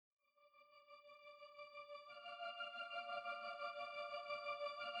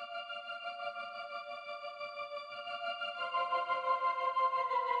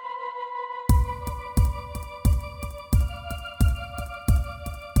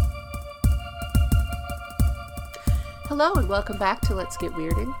Hello and welcome back to Let's Get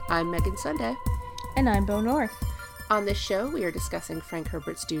Weirding. I'm Megan Sunday. And I'm Bo North. On this show, we are discussing Frank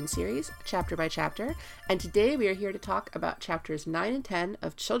Herbert's Dune series, chapter by chapter, and today we are here to talk about chapters 9 and 10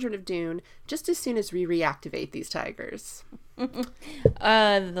 of Children of Dune, just as soon as we reactivate these tigers. The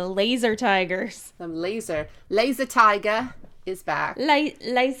laser tigers. Laser Tiger is back.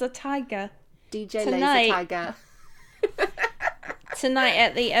 Laser tiger. DJ Tonight. Laser Tiger. Tonight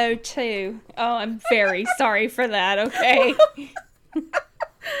at the O2. Oh, I'm very sorry for that, okay?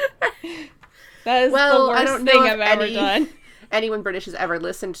 That is the worst I don't know thing if I've ever done. anyone British has ever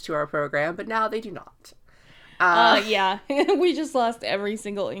listened to our program, but now they do not. Yeah. We just lost every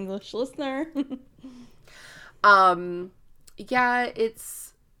single English listener. Yeah,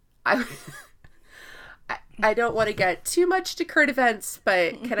 it's... I don't want to get too much to current events,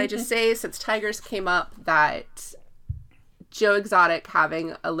 but can I just say, since Tigers came up, that Joe Exotic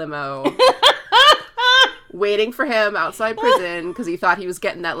having a limo waiting for him outside prison because he thought he was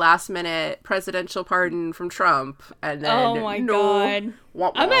getting that last-minute presidential pardon from Trump, and then Oh my God.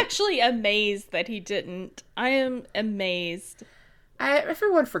 Womp I'm womp. actually amazed that he didn't. I am amazed.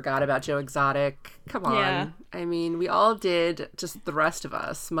 Everyone forgot about Joe Exotic. Come on. Yeah. I mean, we all did, just the rest of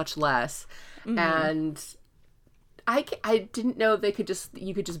us, much less. Mm-hmm. And I didn't know you could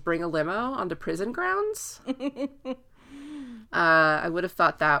just bring a limo onto prison grounds. I would have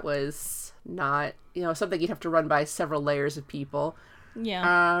thought that was not, something you'd have to run by several layers of people.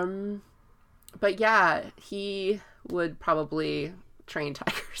 Yeah. But yeah, he would probably train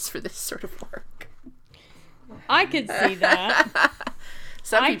tigers for this sort of work. I could see that.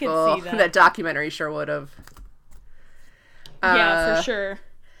 Some I could people, see that. that documentary sure would have. Yeah, for sure.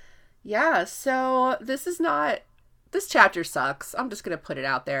 Yeah, so this chapter sucks. I'm just going to put it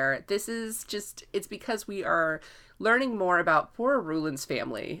out there. It's because we are learning more about poor Rulin's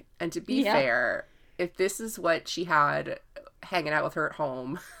family. And to be fair, if this is what she had hanging out with her at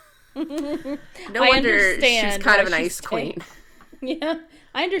home, no wonder she's kind of an ice queen. Yeah,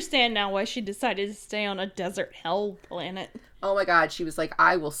 I understand now why she decided to stay on a desert hell planet. Oh my God, she was like,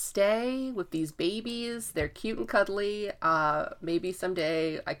 I will stay with these babies. They're cute and cuddly. Maybe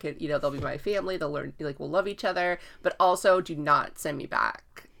someday I could, they'll be my family. They'll learn, we'll love each other. But also, do not send me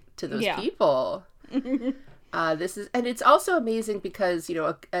back to those people. And it's also amazing because,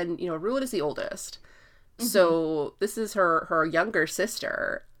 Rulin is the oldest. Mm-hmm. So this is her younger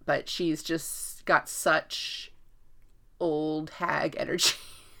sister, but she's just got such old hag energy.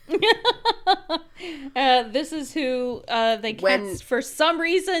 This is who they cast for some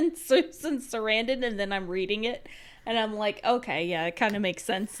reason Susan Sarandon, and then I'm reading it and I'm like, okay, yeah, it kind of makes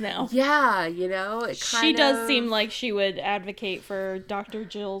sense now. Yeah, she does seem like she would advocate for Dr.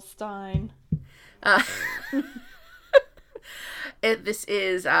 Jill Stein. So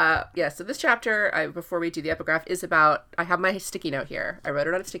this chapter, before we do the epigraph, is about, I have my sticky note here. I wrote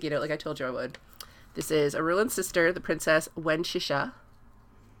it on a sticky note like I told you I would. This is Arulin's sister, the princess Wen Shisha.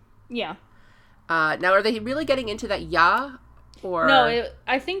 Yeah. Now, are they really getting into that ya? Or no,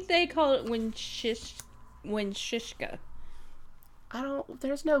 I think they call it Wenshishka.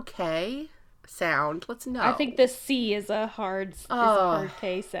 There's no K sound. Let's know. I think the C is a hard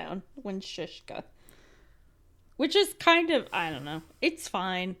K sound. Wenshishka. Which is kind of, I don't know. It's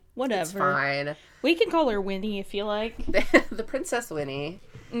fine. Whatever. It's fine. We can call her Winnie if you like. The Princess Winnie.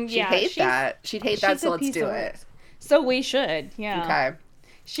 She'd Yeah, hate that. She'd hate that, so let's do it. So we should, yeah. Okay.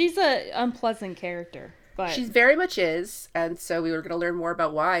 She's an unpleasant character, but... She very much is, and so we were going to learn more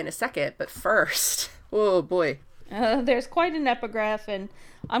about why in a second, but first... Oh, boy. There's quite an epigraph, and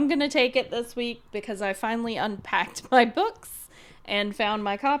I'm going to take it this week because I finally unpacked my books and found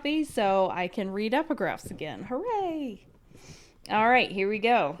my copy, so I can read epigraphs again. Hooray! All right, here we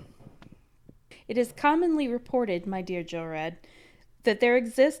go. It is commonly reported, my dear Jored, that there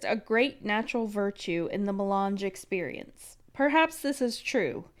exists a great natural virtue in the melange experience. Perhaps this is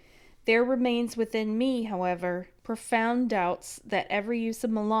true. There remains within me, however, profound doubts that every use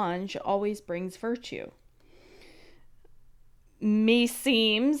of melange always brings virtue.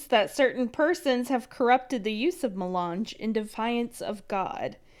 Meseems that certain persons have corrupted the use of melange in defiance of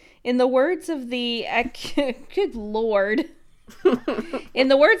God. In the words of the good Lord, in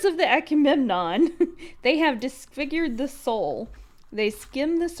the words of the Ecumemnon, they have disfigured the soul. They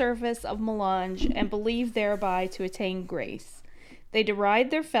skim the surface of melange and believe thereby to attain grace. They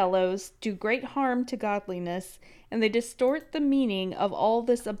deride their fellows, do great harm to godliness, and they distort the meaning of all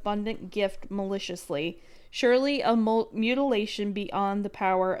this abundant gift maliciously, surely a mutilation beyond the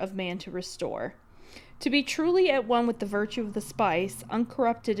power of man to restore. To be truly at one with the virtue of the spice,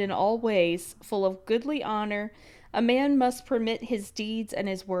 uncorrupted in all ways, full of goodly honor, a man must permit his deeds and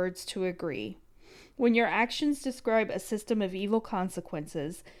his words to agree. When your actions describe a system of evil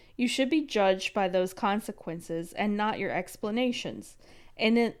consequences, you should be judged by those consequences and not your explanations.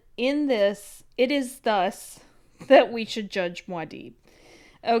 And in this, it is thus that we should judge Muad'Dib.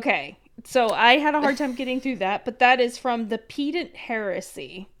 Okay, so I had a hard time getting through that, but that is from The Pedant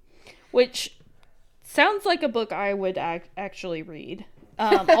Heresy, which sounds like a book I would actually read.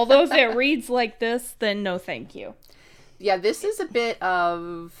 Although if it reads like this, then no thank you. Yeah, this is a bit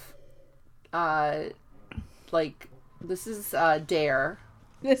of, this is Dare.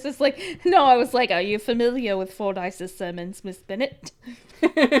 This is like, no, I was like, are you familiar with Fordyce's sermons, Miss Bennett?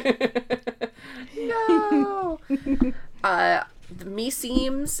 No! The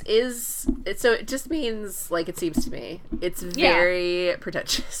meseems so it just means, like, it seems to me. It's very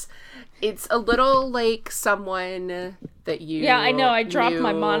pretentious. It's a little like someone that you Yeah, I know, I dropped knew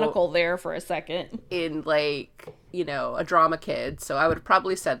my monocle there for a second. in, like, you know, a drama kid, so I would have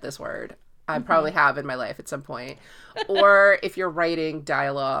probably said this word. I probably have in my life at some point. Or if you're writing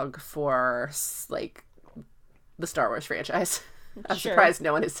dialogue for, like, the Star Wars franchise. I'm surprised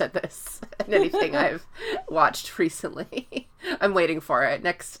no one has said this in anything I've watched recently. I'm waiting for it.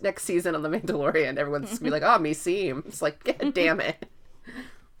 Next season on The Mandalorian, everyone's going to be like, oh, meseem. It's like, God damn it.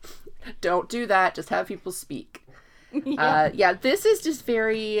 Don't do that. Just have people speak. Yeah, this is just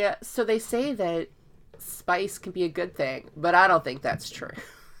very... So they say that spice can be a good thing, but I don't think that's true.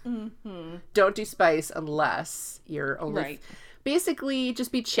 Mm-hmm. Don't do spice unless you're only... Right. Basically,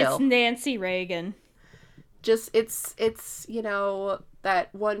 just be chill. It's Nancy Reagan. Just, it's, you know,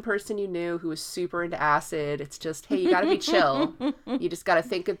 that one person you knew who was super into acid. It's just, hey, you gotta be chill. You just gotta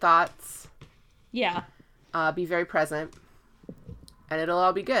think good thoughts. Yeah. Be very present. And it'll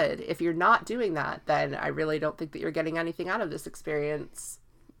all be good. If you're not doing that, then I really don't think that you're getting anything out of this experience.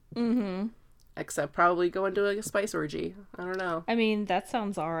 Mm-hmm. Except probably going to a spice orgy. I don't know. I mean, that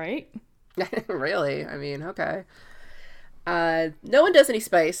sounds all right. Really? I mean, okay. No one does any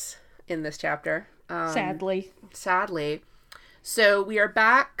spice in this chapter. Sadly. So we are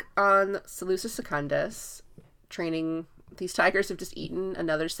back on Seleucia Secundus, training. These tigers have just eaten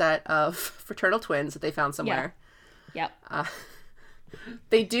another set of fraternal twins that they found somewhere. Yep.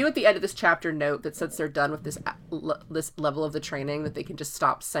 They do at the end of this chapter note that since they're done with this level of the training, that they can just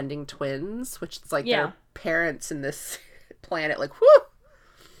stop sending twins, which is like their parents in this planet, like,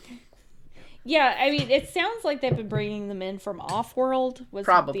 whoo! Yeah, I mean, it sounds like they've been bringing them in from off-world, was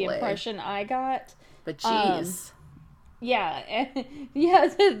probably the impression I got. But geez. Yeah,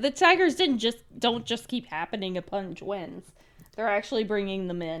 the tigers don't just keep happening upon twins. They're actually bringing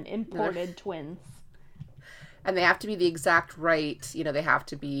them in, imported twins. And they have to be the exact right, you know, they have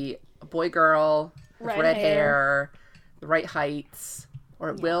to be a boy-girl, with red hair, the right heights, or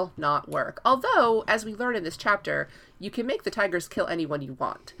it will not work. Although, as we learn in this chapter, you can make the tigers kill anyone you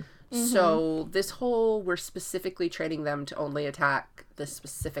want. Mm-hmm. So this whole, we're specifically training them to only attack this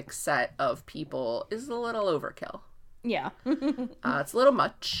specific set of people is a little overkill. Yeah. It's a little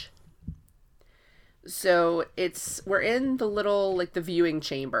much. So we're in the little, like, the viewing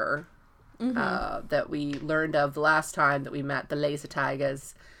chamber that we learned of the last time that we met the Laser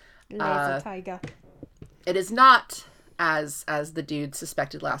Tigers. Laser Tiger. It is not, as the dude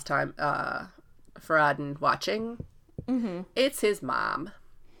suspected last time, Farad'n watching. Mm-hmm. It's his mom.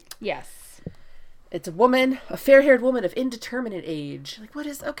 Yes. It's a woman, a fair-haired woman of indeterminate age. Like, what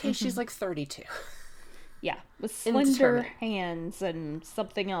is... Okay, she's like 32. Yeah, with slender hands and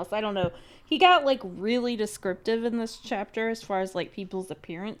something else. I don't know. He got, like, really descriptive in this chapter as far as, like, people's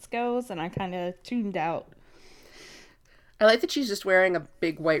appearance goes, and I kind of tuned out. I like that she's just wearing a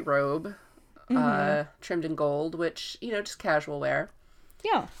big white robe, trimmed in gold, which, you know, just casual wear.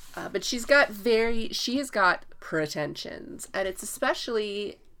 Yeah. But she has got pretensions, and it's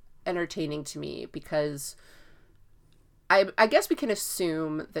especially entertaining to me because I guess we can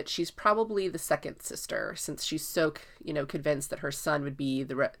assume that she's probably the second sister, since she's so, you know, convinced that her son would be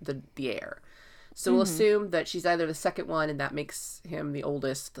the heir. So we'll assume that she's either the second one, and that makes him the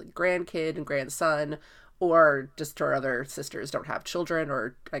oldest, like, grandkid and grandson, or just her other sisters don't have children,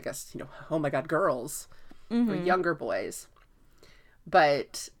 or I guess, you know, oh my god, girls, or younger boys.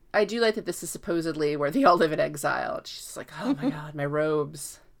 But I do like that this is supposedly where they all live in exile. She's like, oh my god, my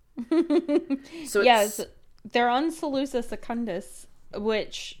robes. So yes, they're on Seleucia Secundus,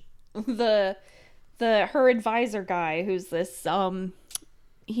 which her advisor guy, who's this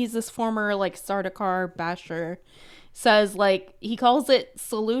he's this former, like, Sardaukar basher, says, like, he calls it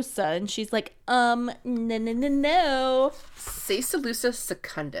Seleucia, and she's like, no. Say Seleucia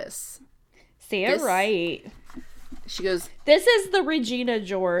Secundus. Say it right. She goes, this is the Regina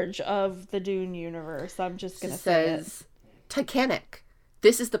George of the Dune universe. I'm just gonna say it. Titanic.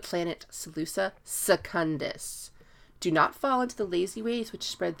 This is the planet Salusa Secundus. Do not fall into the lazy ways which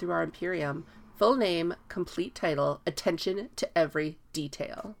spread through our Imperium. Full name, complete title, attention to every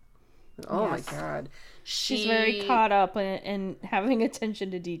detail. Oh yes. My God. She's very caught up in having attention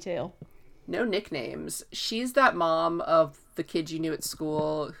to detail. No nicknames. She's that mom of the kid you knew at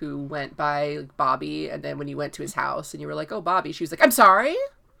school who went by like, Bobby, and then when you went to his house and you were like, oh, Bobby, she was like, I'm sorry?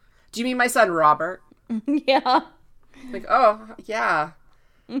 Do you mean my son Robert? Yeah. Like, oh, yeah.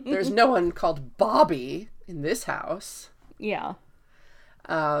 There's no one called Bobby in this house. Yeah.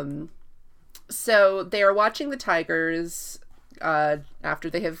 So they are watching the tigers after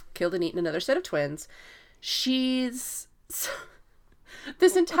they have killed and eaten another set of twins.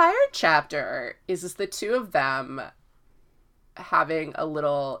 This entire chapter is just the two of them having a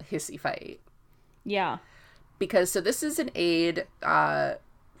little hissy fight. Yeah. Because, so this is an aide to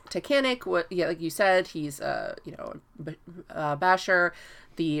Kannik. Like you said, he's, Basher,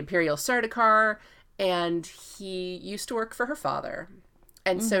 the Imperial Sardaukar, and he used to work for her father.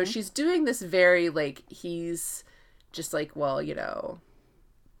 And so she's doing this very, like, he's just like, well,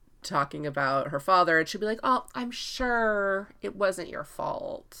 talking about her father, and she'll be like, oh, I'm sure it wasn't your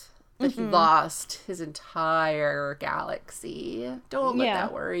fault that he lost his entire galaxy. Don't let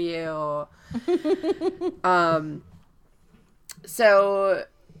that worry you. So,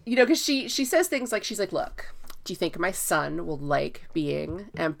 because she says things like, she's like, look, do you think my son will like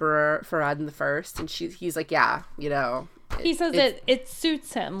being Emperor Farad'n the First? And he's like, yeah, he says it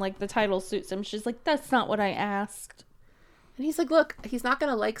suits him, like the title suits him. She's like, that's not what I asked. And he's like, look, he's not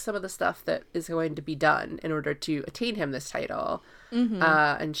going to like some of the stuff that is going to be done in order to attain him this title.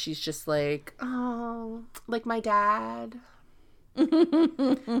 And she's just like, oh, like my dad.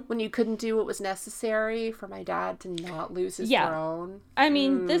 When you couldn't do what was necessary for my dad to not lose his throne. I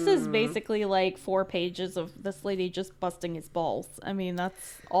mean, this is basically like 4 pages of this lady just busting his balls. I mean,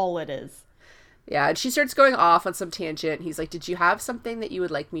 that's all it is. Yeah, and she starts going off on some tangent. He's like, did you have something that you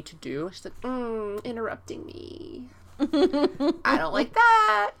would like me to do? She's like, interrupting me. I don't like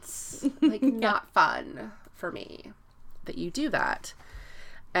that. Like, not fun for me that you do that.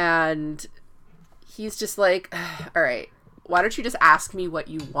 And he's just like, all right, why don't you just ask me what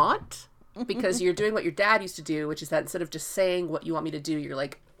you want? Because you're doing what your dad used to do, which is that instead of just saying what you want me to do, you're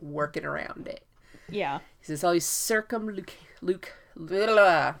like working around it. Yeah. He says all these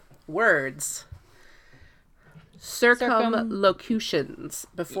words. Circumlocutions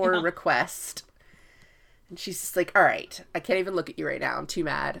before request. And she's just like, all right, I can't even look at you right now. I'm too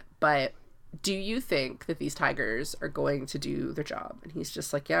mad. But do you think that these tigers are going to do their job? And he's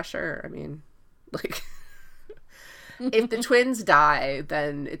just like, yeah, sure. I mean, like, if the twins die,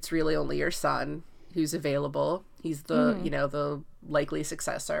 then it's really only your son who's available. He's the, the likely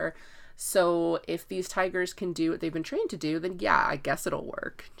successor. So if these tigers can do what they've been trained to do, then yeah, I guess it'll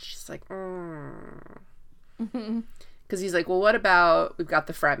work. She's like, Because he's like, well, what about, we've got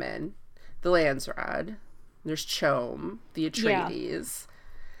the Fremen, the Landsraad, there's Chom, the Atreides. Yeah.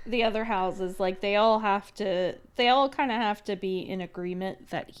 The other houses, like, they all kind of have to be in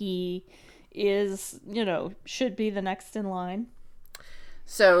agreement that he is, should be the next in line.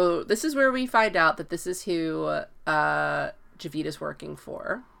 So this is where we find out that this is who Javid is working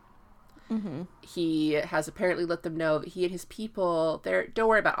for. He has apparently let them know that he and his people, don't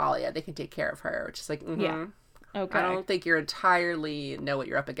worry about Alia, they can take care of her, which is like, yeah, okay. I don't think you entirely know what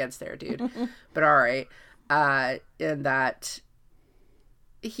you're up against there, dude. But all right. And that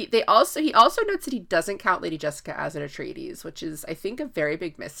he also notes that he doesn't count Lady Jessica as an Atreides, which is, I think, a very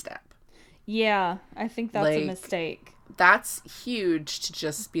big misstep. Yeah, I think that's a mistake. That's huge to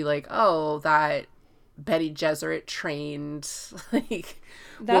just be like, oh, that Bene Gesserit trained, like,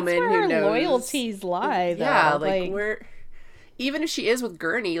 that's woman where who knows. Loyalties lie, though. Yeah, like where, even if she is with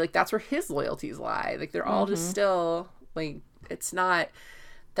Gurney, like, that's where his loyalties lie. Like, they're all just still, like, it's not,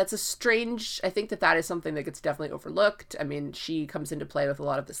 that's a strange, I think that is something that gets definitely overlooked. I mean, she comes into play with a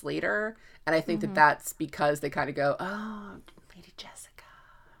lot of this later, and I think that that's because they kind of go, oh, Lady Jessica.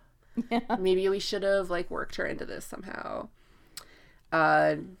 Yeah. Maybe we should have, like, worked her into this somehow.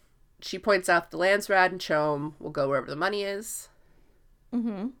 She points out that the Landsraad and Chom will go wherever the money is.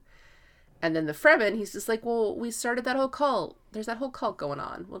 And then the Fremen, he's just like, well, we started that whole cult. There's that whole cult going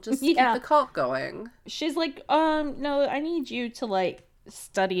on. We'll just keep the cult going. She's like, no, I need you to, like,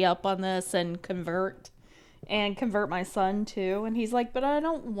 study up on this and convert my son too. And he's like, but I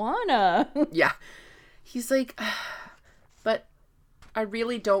don't wanna. Yeah. He's like, but I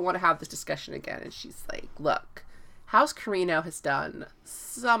really don't want to have this discussion again. And she's like, look, House Carino has done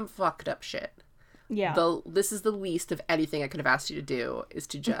some fucked up shit. Yeah. This is the least of anything I could have asked you to do, is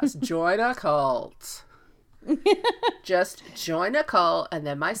to just join a cult. Just join a cult, and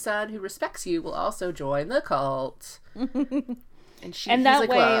then my son, who respects you, will also join the cult. And and that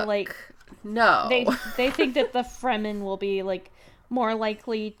way, like, no. They think that the Fremen will be, like, more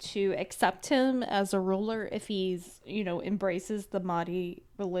likely to accept him as a ruler if he's, you know, embraces the Mahdi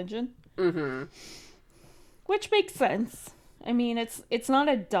religion. Mm-hmm. Which makes sense. I mean, it's not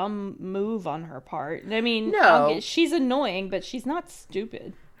a dumb move on her part. I mean, no. She's annoying, but she's not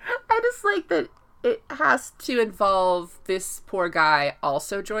stupid. I just like that it has to involve this poor guy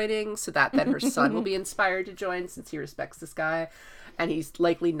also joining, so that then her son will be inspired to join since he respects this guy. And he's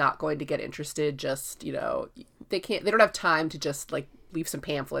likely not going to get interested. Just, you know, they don't have time to just, like, leave some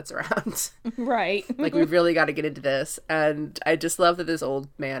pamphlets around. Right. Like, we've really got to get into this. And I just love that this old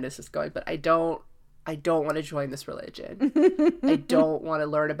man is just going, but I don't want to join this religion. I don't want to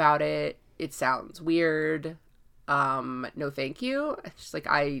learn about it. It sounds weird. No, thank you. It's just like,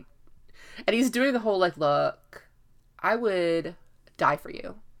 and he's doing the whole, like, look, I would die for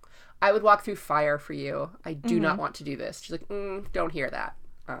you. I would walk through fire for you. I do not want to do this. She's like, don't hear that.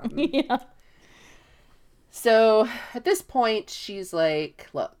 Yeah. So at this point, she's like,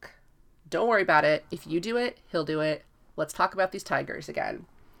 look, don't worry about it. If you do it, he'll do it. Let's talk about these tigers again.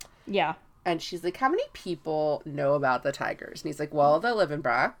 Yeah. And she's like, how many people know about the tigers? And he's like, well, the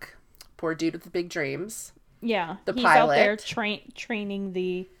Livenbrock, poor dude with the big dreams. Yeah. The He's pilot. out there training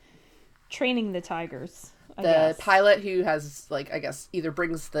the tigers. The pilot who has, like, I guess, either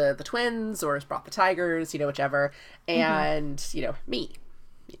brings the twins or has brought the tigers, you know, whichever. And, you know, me.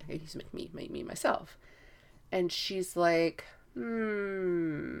 Yeah, he's me, myself. And she's like, I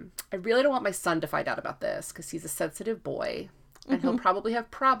really don't want my son to find out about this because he's a sensitive boy. And he'll probably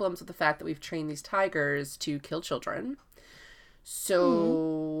have problems with the fact that we've trained these tigers to kill children.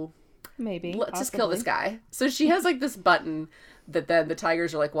 So maybe. Let's just kill this guy. So she has, like, this button that then the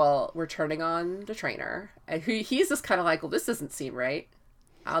tigers are like, well, we're turning on the trainer. And he's just kind of like, well, this doesn't seem right.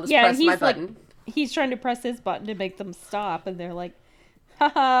 I'll just press my button. Like, he's trying to press his button to make them stop. And they're like,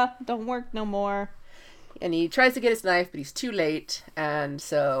 haha, don't work no more. And he tries to get his knife, but he's too late. And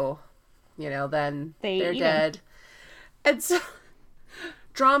so, you know, then they're dead. And so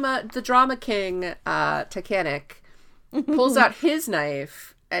the drama king, Titanic, pulls out his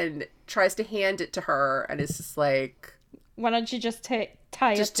knife and tries to hand it to her. And is just like, why don't you just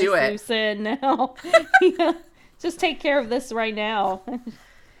tie just up do this it loose end now? Yeah. Just take care of this right now.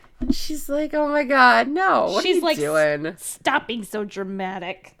 She's like, oh my god, no. What She's are you doing? Stop being so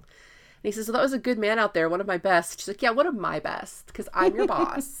dramatic. And he says, well, that was a good man out there, one of my best. She's like, yeah, one of my best, because I'm your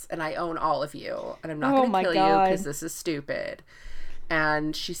boss, and I own all of you, and I'm not going to kill you because this is stupid.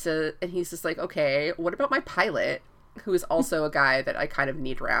 And she said, and he's just like, okay, what about my pilot, who is also a guy that I kind of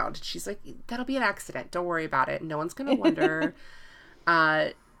need around? She's like, that'll be an accident. Don't worry about it. No one's going to wonder.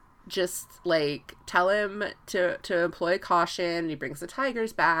 Just, like, tell him to employ caution, and he brings the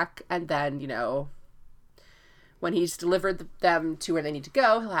tigers back, and then, you know, when he's delivered them to where they need to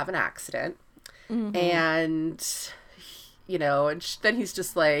go, he'll have an accident. And, you know, and then he's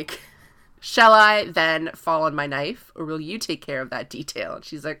just like, shall I then fall on my knife, or will you take care of that detail? And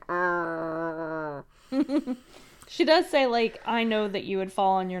she's like, She does say, like, I know that you would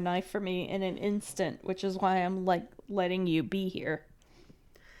fall on your knife for me in an instant, which is why I'm, like, letting you be here.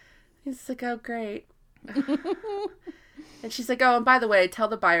 He's like, oh, great. And she's like, oh, and by the way, tell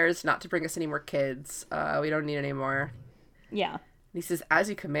the buyers not to bring us any more kids. We don't need any more. Yeah. And he says, as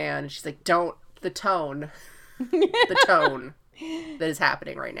you command. And she's like, don't. The tone that is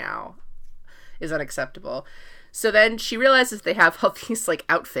happening right now is unacceptable. So then she realizes they have all these, like,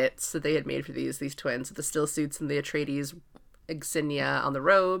 outfits that they had made for these twins, with the still suits and the Atreides insignia on the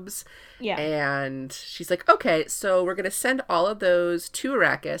robes. Yeah. And she's like, okay, so we're going to send all of those to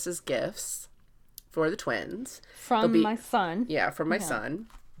Arrakis as gifts for the twins. From my son. Yeah, from my son.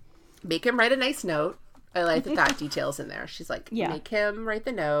 Make him write a nice note. I like that detail's in there. She's like, make him write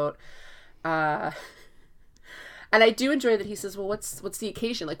the note. And I do enjoy that he says, well, what's the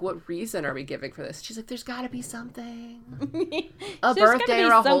occasion? Like, what reason are we giving for this? She's like, there's got to be something. A birthday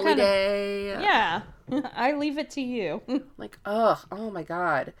or a holy day. Yeah. I leave it to you. Like, oh my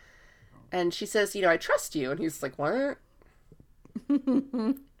God. And she says, you know, I trust you. And he's like, what?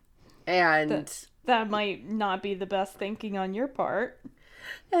 And that might not be the best thinking on your part.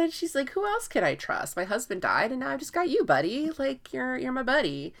 And she's like, who else can I trust? My husband died, and now I've just got you, buddy. Like, you're my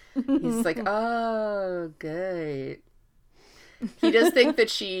buddy. He's like, oh, good. He does think that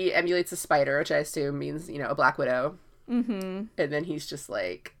she emulates a spider, which I assume means, you know, a Black Widow. And then he's just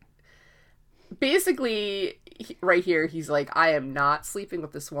like, basically, right here, he's like, I am not sleeping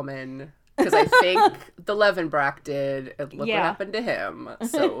with this woman, because I think the Levenbrock did, and look what happened to him.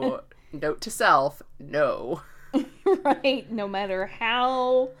 So note to self, no. Right? No matter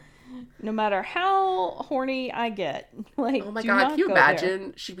how horny I get. Like, Oh my do God, not can you go imagine?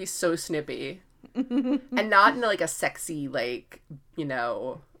 there. She'd be so snippy. And not in like a sexy, like,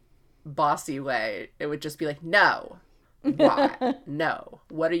 bossy way. It would just be like, no. Why? No.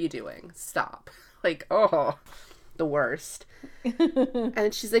 What are you doing? Stop. Like, oh, the worst.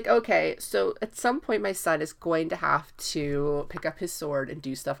 And she's like, okay, so at some point my son is going to have to pick up his sword and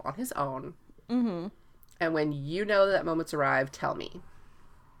do stuff on his own. Mm-hmm. And when you know that moment's arrived, tell me.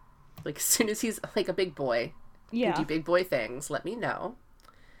 Like, as soon as he's like a big boy, Yeah. can do big boy things, let me know.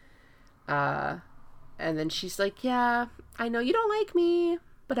 And then she's like, yeah, I know you don't like me,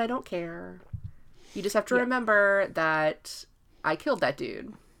 but I don't care. You just have to remember that I killed that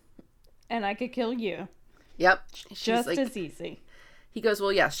dude. And I could kill you. Yep. Just like, as easy. He goes,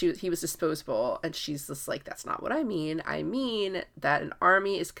 well, yes, he was disposable. And she's just like, that's not what I mean. I mean that an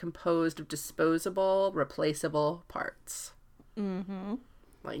army is composed of disposable, replaceable parts. Mm-hmm.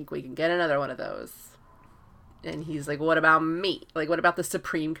 Like, we can get another one of those. And he's like, what about me? Like, what about the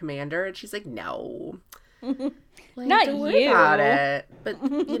Supreme Commander? And she's like, no. Like, Not don't worry you. about it. But,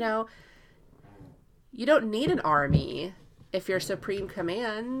 you don't need an army if your Supreme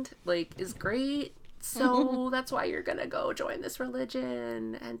Command, like, is great. So that's why you're gonna go join this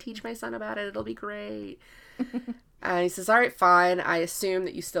religion and teach my son about it. It'll be great. And he says, all right, fine. I assume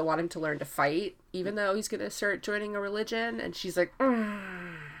that you still want him to learn to fight, even though he's gonna start joining a religion. And she's like,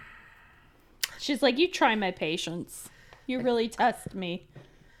 She's like, you try my patience. You really test me,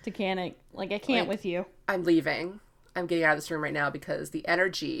 Titanic. Like, I can't with you. I'm leaving. I'm getting out of this room right now because the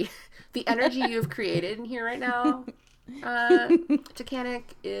energy you've created in here right now,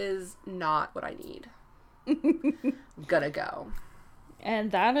 Titanic, is not what I need. I'm gonna go.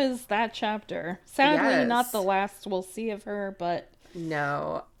 And that is that chapter. Sadly, Yes. not the last we'll see of her, but...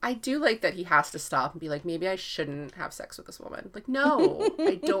 No. I do like that he has to stop and be like, maybe I shouldn't have sex with this woman. Like, no,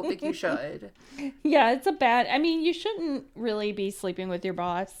 I don't think you should. Yeah, it's a bad... I mean, you shouldn't really be sleeping with your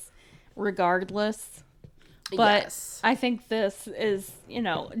boss, regardless. But Yes. I think this is,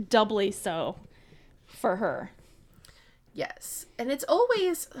 doubly so for her. Yes. And it's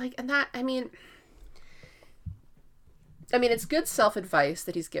always, like, and that, I mean, it's good self-advice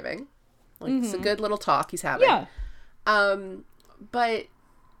that he's giving. Like, it's a good little talk he's having. Yeah. But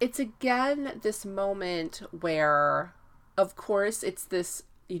it's again this moment where, of course, it's this,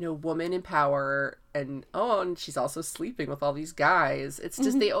 woman in power and she's also sleeping with all these guys. It's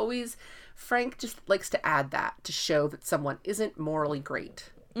just, Frank just likes to add that to show that someone isn't morally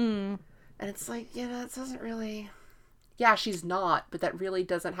great. And it's like, that doesn't really... Yeah, she's not, but that really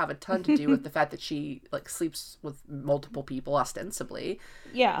doesn't have a ton to do with the fact that she, like, sleeps with multiple people ostensibly.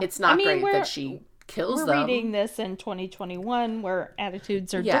 Yeah. It's not great that she kills them. We're reading this in 2021 where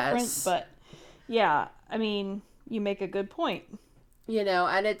attitudes are different, but yeah, I mean, you make a good point.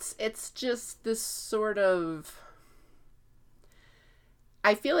 And it's just this sort of...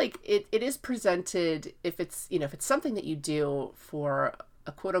 I feel like it is presented if it's something that you do for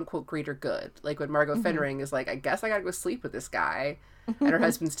a quote-unquote greater good. Like when Margot Fennering is like, I guess I gotta go sleep with this guy. And her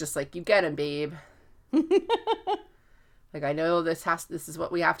husband's just like, you get him, babe. Like, I know this is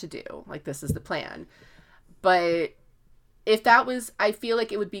what we have to do. Like, this is the plan. But if that was... I feel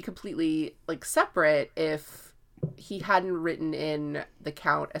like it would be completely, like, separate if he hadn't written in the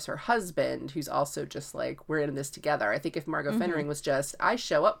Count as her husband, who's also just like, we're in this together. I think if Margot Fennering was just, I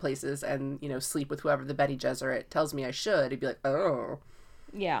show up places and, sleep with whoever the Betty Jesuit tells me I should, it'd be like, oh...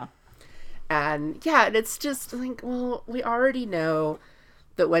 Yeah. And it's just like, well, we already know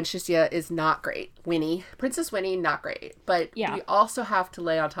that Wenchesea is not great. Princess Winnie, not great. But we also have to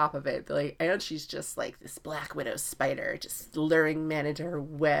lay on top of it, like, and she's just like this Black Widow spider, just luring men into her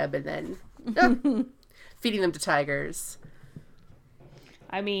web and then feeding them to tigers.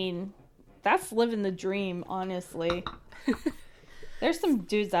 I mean, that's living the dream, honestly. There's some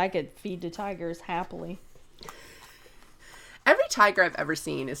dudes I could feed to tigers happily. Every tiger I've ever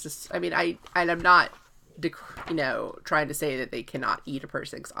seen is just, I'm not, trying to say that they cannot eat a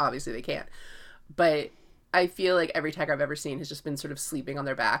person, because obviously they can't. But I feel like every tiger I've ever seen has just been sort of sleeping on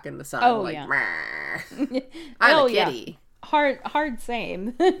their back in the sun. Oh, like, yeah. I'm a kitty. Yeah. Hard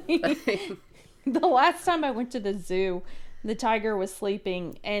same. The last time I went to the zoo, the tiger was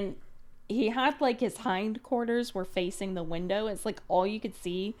sleeping, and he had, like, his hindquarters were facing the window. It's like all you could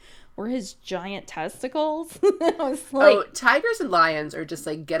see were his giant testicles. I was like, tigers and lions are just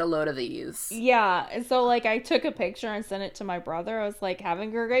like, get a load of these. Yeah. And so, like, I took a picture and sent it to my brother. I was like, having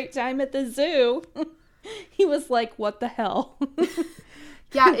a great time at the zoo. He was like, what the hell?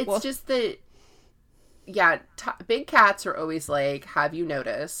 Yeah, it's just that, big cats are always like, have you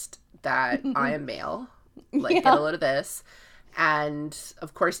noticed that I am male. Like, Yeah. get a load of this. And,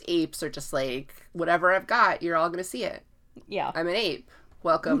 of course, apes are just like, whatever I've got, you're all going to see it. Yeah. I'm an ape.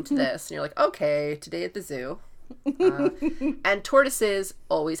 Welcome to this. And you're like, okay, today at the zoo. And tortoises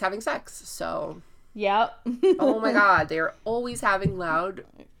always having sex. So, Yep. oh my God, they're always having loud,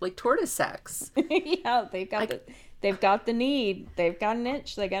 like, tortoise sex. Yeah, they've got the need. They've got an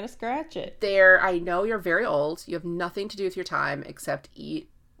itch. They got to scratch it. I know you're very old. You have nothing to do with your time except eat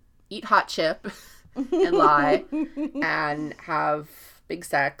hot chip and lie and have big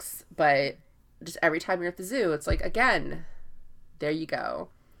sex. But just every time you're at the zoo, it's like, again, there you go.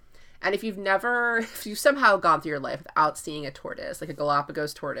 And if you've somehow gone through your life without seeing a tortoise, like a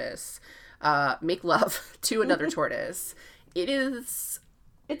Galapagos tortoise, make love to another tortoise, it's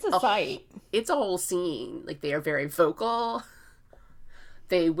a sight. It's a whole scene. Like, they are very vocal.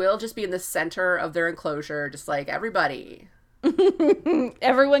 They will just be in the center of their enclosure, just like, everybody.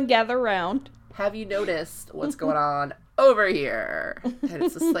 Everyone gather around. Have you noticed what's going on over here? And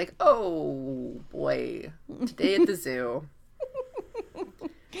it's just like, oh boy, today at the zoo.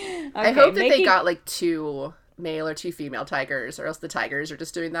 Okay, I hope that they got like 2 male or 2 female tigers, or else the tigers are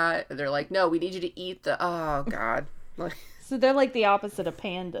just doing that. And they're like, no, we need you to eat oh God. So they're like the opposite of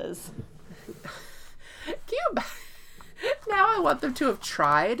pandas. Now I want them to have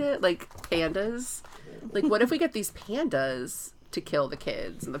tried it, like pandas. Like, what if we get these pandas to kill the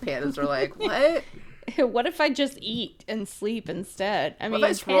kids? And the pandas are like, what? What if I just eat and sleep instead? I mean, what if I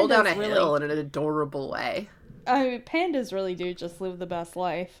just roll down a hill in an adorable way? I mean, pandas really do just live the best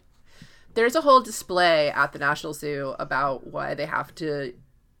life. There's a whole display at the National Zoo about why they have to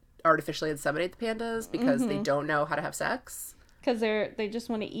artificially inseminate the pandas, because they don't know how to have sex. Because they just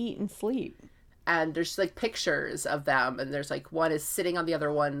want to eat and sleep. And there's like pictures of them, and there's like one is sitting on the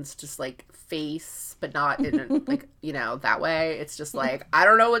other one's just like face, but not in like, you know, that way. It's just like, I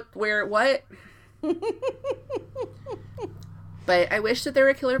don't know what. But I wish that there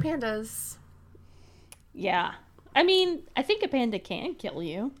were killer pandas. Yeah. I mean, I think a panda can kill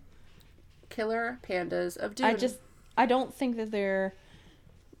you. Killer pandas of doom. I don't think that they're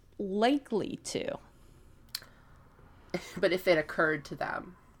likely to. But if it occurred to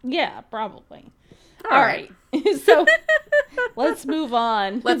them. Yeah, probably. All right. So let's move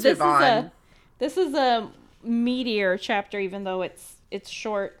on. Move on. This is a meatier chapter, even though it's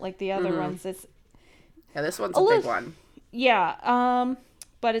short like the other ones. Yeah, this one's a big one. Yeah,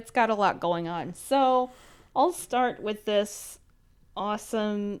 but it's got a lot going on. So I'll start with this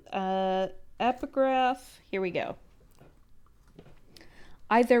awesome epigraph. Here we go.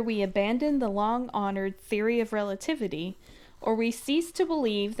 Either we abandon the long-honored theory of relativity, or we cease to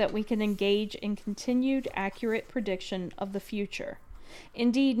believe that we can engage in continued accurate prediction of the future.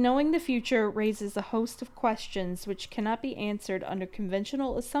 Indeed, knowing the future raises a host of questions which cannot be answered under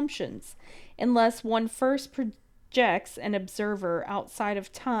conventional assumptions unless one first projects an observer outside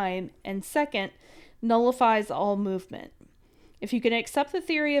of time and second, nullifies all movement. If you can accept the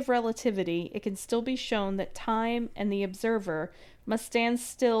theory of relativity, it can still be shown that time and the observer must stand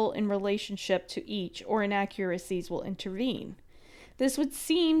still in relationship to each, or inaccuracies will intervene. This would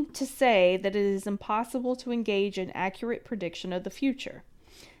seem to say that it is impossible to engage in accurate prediction of the future.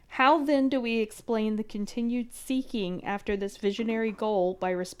 How then do we explain the continued seeking after this visionary goal by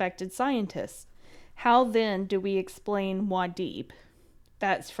respected scientists? How then do we explain Muad'Dib?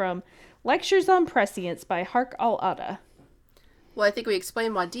 That's from Lectures on Prescience by Hark al-Ada. Well, I think we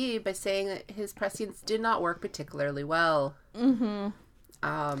explained Muad'Dib by saying that his prescience did not work particularly well. Mm-hmm.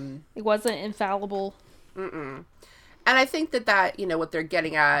 It wasn't infallible. Mm-mm. And I think that, you know, what they're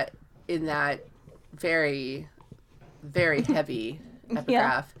getting at in that very, very heavy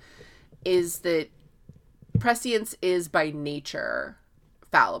epigraph is that prescience is by nature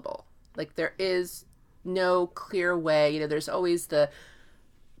fallible. Like, there is no clear way. You know, there's always the,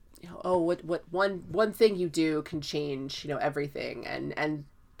 you know, oh, what one thing you do can change, you know, everything. And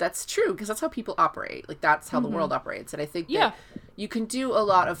that's true, because that's how people operate. Like, that's how the world operates. And I think that you can do a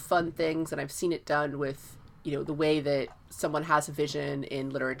lot of fun things, and I've seen it done with, you know, the way that someone has a vision in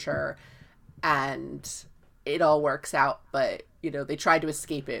literature and it all works out, but, you know, they tried to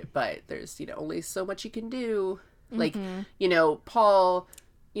escape it, but there's, you know, only so much you can do. Like, you know, Paul,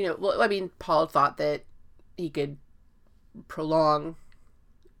 you know, well, I mean, Paul thought that he could prolong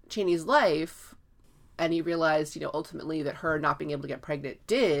Chani's life, and he realized, you know, ultimately that her not being able to get pregnant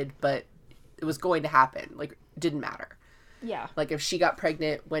did, but it was going to happen. Like, it didn't matter. Yeah. Like, if she got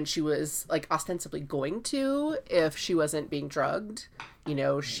pregnant when she was, like, ostensibly going to, if she wasn't being drugged, you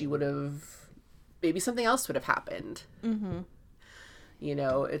know, she would have, maybe something else would have happened. Mm-hmm. You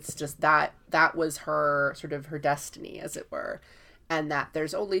know, it's just that was her, sort of her destiny, as it were. and that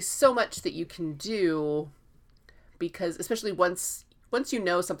there's only so much that you can do, because especially once you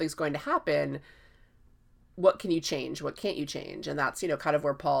know something's going to happen, what can you change? What can't you change? And that's, kind of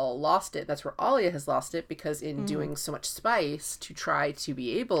where Paul lost it. That's where Alia has lost it, because in doing so much spice to try to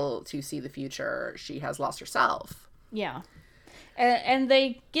be able to see the future, she has lost herself. Yeah. And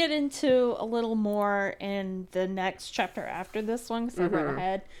they get into a little more in the next chapter after this one, because I read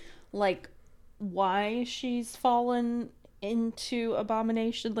ahead, like, why she's fallen into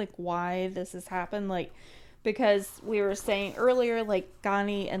abomination, like, why this has happened, like, because we were saying earlier, like,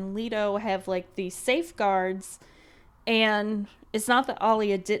 Ghani and Leto have, like, these safeguards, and it's not that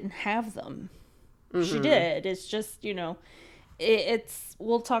Alia didn't have them. She did. It's just, it's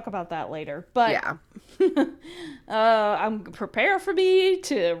we'll talk about that later. But yeah. I'm prepared for me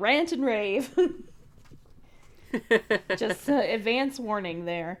to rant and rave. Just advance warning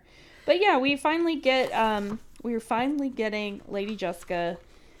there. But yeah, we're finally getting Lady Jessica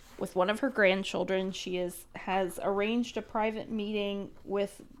with one of her grandchildren. She has arranged a private meeting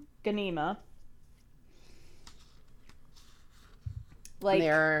with Ghanima. Like,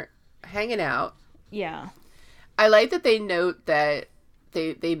 they're hanging out. Yeah. I like that they note that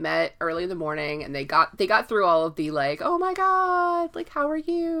they met early in the morning, and they got through all of the, like, oh my god, like, how are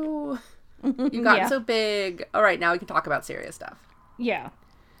you? You've gotten so big. All right, now we can talk about serious stuff. Yeah.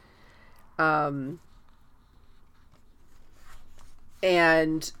 And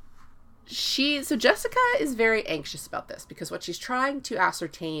so Jessica is very anxious about this, because what she's trying to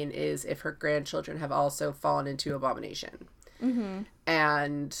ascertain is if her grandchildren have also fallen into abomination.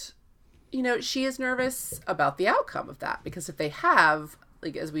 And, she is nervous about the outcome of that, because if they have,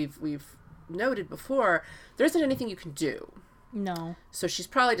 like, as we've noted before, there isn't anything you can do. No. So she's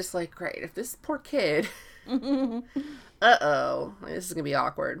probably just like, great, if this poor kid, uh-oh, this is gonna be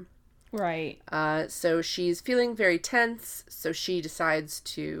awkward. Right. So she's feeling very tense, so she decides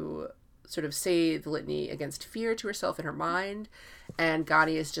to sort of say the litany against fear to herself in her mind, and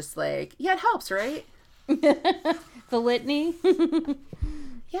Ghani is just like, yeah, it helps, right? The litany?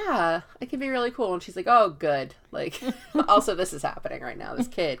 Yeah, it can be really cool. And she's like, oh, good. Like, also, this is happening right now. This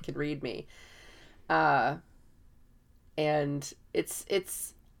kid can read me. And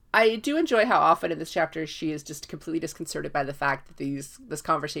it's I do enjoy how often in this chapter she is just completely disconcerted by the fact that this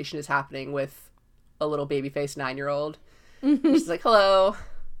conversation is happening with a little baby-faced 9-year-old. She's like, hello.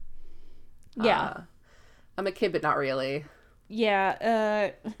 Yeah. I'm a kid, but not really.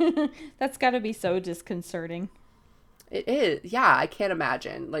 Yeah, that's gotta be so disconcerting. It is. Yeah, I can't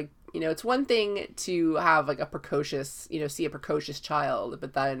imagine. Like, it's one thing to have, like, a precocious, see a precocious child,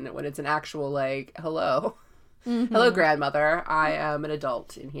 but then when it's an actual, like, hello. Hello, grandmother. I am an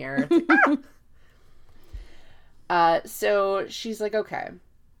adult in here. Like, so she's like, okay.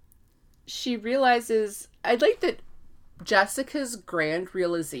 She realizes, I like that Jessica's grand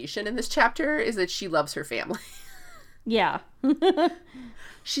realization in this chapter is that she loves her family. Yeah.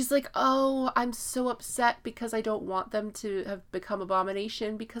 She's like, oh, I'm so upset because I don't want them to have become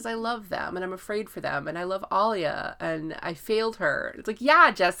abomination, because I love them and I'm afraid for them and I love Alia and I failed her. It's like,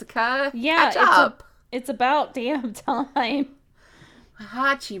 yeah, Jessica, catch up. It's about damn time.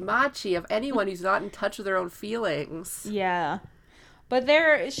 Hachi machi of anyone who's not in touch with their own feelings. Yeah. But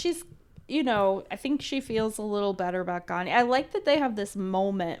she's, I think she feels a little better about Ghani. I like that they have this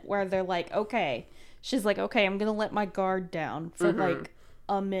moment where they're like, okay. She's like, okay, I'm going to let my guard down for like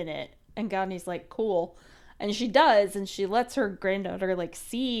a minute. And Ghani's like, cool. And she does. And she lets her granddaughter like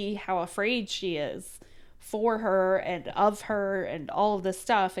see how afraid she is for her and of her and all of this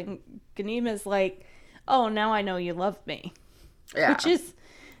stuff. And Ghanima's like, oh, now I know you love me. Yeah. Which is,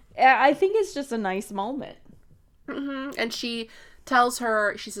 I think it's just a nice moment. And she tells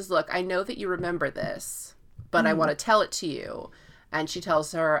her, she says, look, I know that you remember this, but I want to tell it to you. And she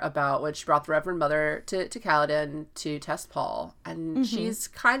tells her about when she brought the Reverend Mother to Caladan to test Paul. And she's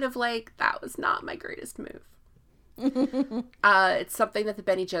kind of like, that was not my greatest move. It's something that the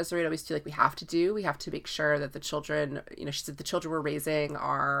Bene Gesserit always feel like we have to do. We have to make sure that the children, she said the children we're raising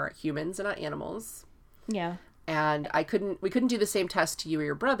are humans and not animals. Yeah. And we couldn't do the same test to you or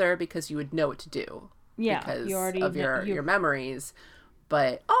your brother because you would know what to do. Yeah. Because of your memories.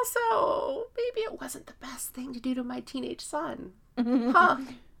 But also, maybe it wasn't the best thing to do to my teenage son. Huh.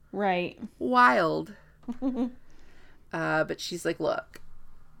 Right. Wild. But she's like, look,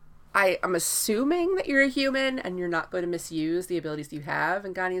 I'm assuming that you're a human and you're not going to misuse the abilities you have.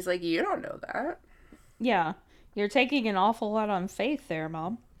 And Ghani's like, you don't know that. Yeah. You're taking an awful lot on faith there,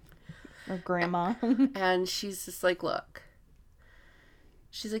 Mom. Or Grandma. And she's just like, look.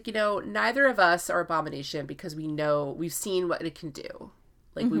 She's like, neither of us are abomination because we've seen what it can do.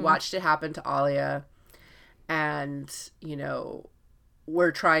 Like, we watched it happen to Alia. And,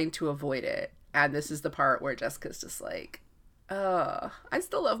 we're trying to avoid it. And this is the part where Jessica's just like, I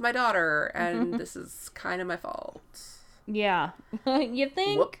still love my daughter, and this is kind of my fault. Yeah. You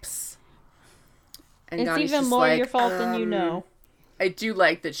think? Whoops. And it's Gani's even just more like, your fault than you know. I do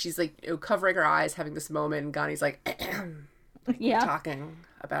like that she's like, covering her eyes, having this moment, and Gani's like, yeah, talking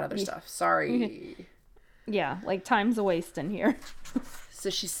about other stuff. Sorry. Yeah, like time's a waste in here. So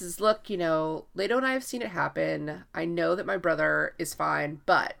she says, look, Leto and I have seen it happen. I know that my brother is fine,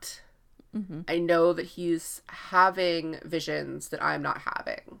 but I know that he's having visions that I'm not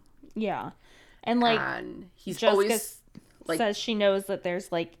having. Yeah. And like, and he's Jessica always like, says she knows that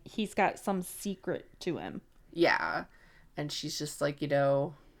there's like, he's got some secret to him. Yeah. And she's just like,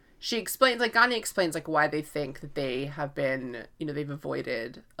 she explains, like, Ganya explains, like, why they think that they have been, they've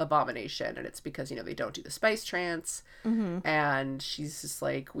avoided Abomination. And it's because, they don't do the spice trance. And she's just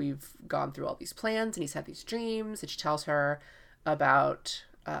like, we've gone through all these plans and he's had these dreams. And she tells her about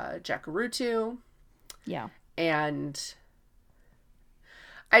Jacurutu. Yeah. And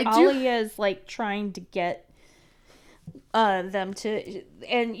Alia is, like, trying to get them to,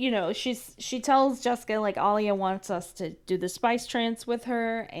 and she tells Jessica, like, Alia wants us to do the spice trance with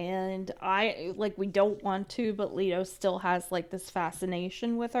her, and we don't want to, but Leto still has like this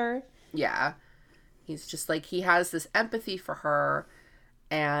fascination with her. Yeah, he's just like, he has this empathy for her,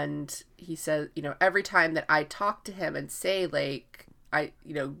 and he says, every time that I talk to him and say, like, I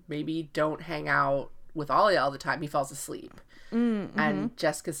maybe don't hang out with Alia all the time, he falls asleep. And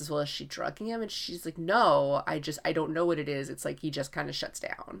Jessica says, well, is she drugging him? And she's like, no, I don't know what it is. It's like he just kind of shuts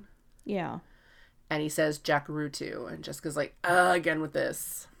down. Yeah. And he says Jacurutu. And Jessica's like, again with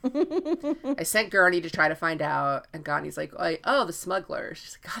this. I sent Gurney to try to find out. And Gani's like, oh, the smuggler.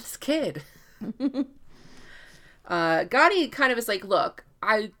 She's like, God, this kid. Gani kind of is like, look,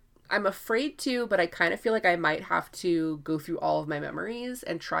 I'm afraid to, but I kind of feel like I might have to go through all of my memories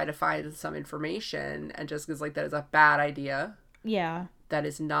and try to find some information. And Jessica's like, that is a bad idea. Yeah. That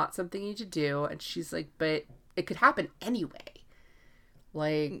is not something you need to do. And she's like, but it could happen anyway.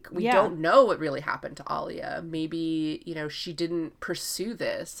 Like, we don't know what really happened to Alia. Maybe, she didn't pursue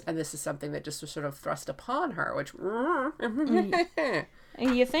this, and this is something that just was sort of thrust upon her, which...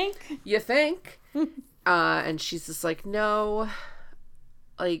 You think? You think? And she's just like, no...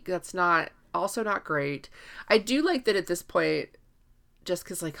 Like, that's also not great. I do like that at this point, just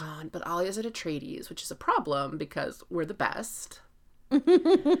because, like, but Alia's at Atreides, which is a problem because we're the best.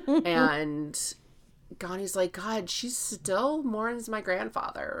 And Gani's like, God, she still mourns my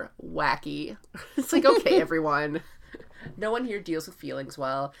grandfather. Wacky. It's like, okay, everyone. No one here deals with feelings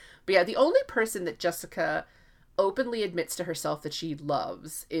well. But yeah, the only person that Jessica openly admits to herself that she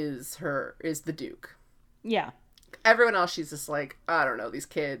loves is the Duke. Yeah. Everyone else, she's just like, I don't know, these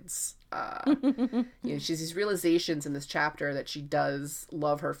kids. She has these realizations in this chapter that she does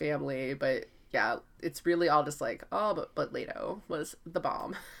love her family, but yeah, it's really all just like, oh, but Leto was the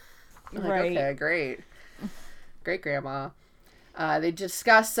bomb. I'm like, right. Okay, great grandma. They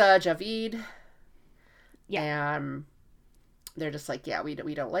discuss Javid. Yeah. And they're just like, yeah, we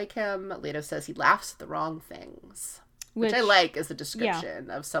don't like him. Leto says he laughs at the wrong things. Which I like as a description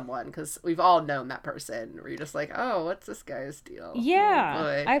of someone, because we've all known that person where you're just like, oh, what's this guy's deal?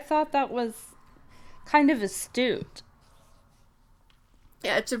 Yeah, I thought that was kind of astute.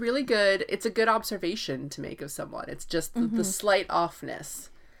 Yeah, it's a good observation to make of someone. It's just the slight offness.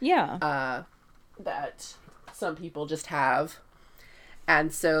 Yeah. That some people just have.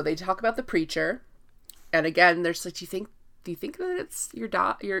 And so they talk about the preacher. And again, there's like, do you think that it's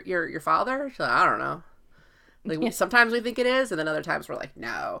your father? She's like, I don't know. Like, sometimes we think it is, and then other times we're like,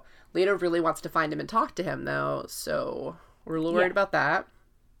 no. Leto really wants to find him and talk to him, though, so we're a little worried about that.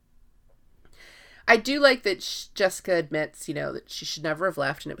 I do like that Jessica admits, that she should never have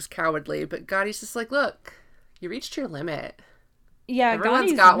left, and it was cowardly, but Gani's just like, look, you reached your limit. Yeah,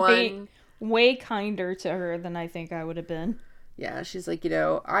 Everyone's got one. Way kinder to her than I think I would have been. Yeah, she's like,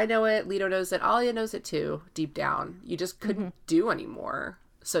 I know it, Leto knows it, Alia knows it too, deep down. You just couldn't do anymore,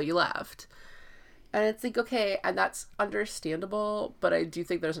 so you left. And it's like, okay, and that's understandable, but I do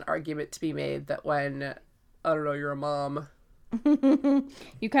think there's an argument to be made that when, I don't know, you're a mom.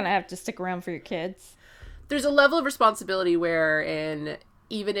 You kind of have to stick around for your kids. There's a level of responsibility wherein,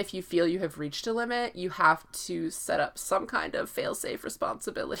 even if you feel you have reached a limit, you have to set up some kind of fail-safe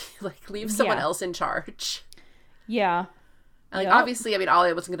responsibility. Like, leave someone else in charge. Yeah. And obviously,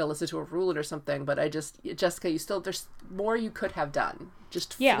 Alia wasn't going to listen to a rule or something, but Jessica, there's more you could have done.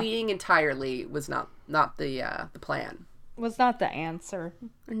 Just fleeing entirely was not the plan. Was not the answer.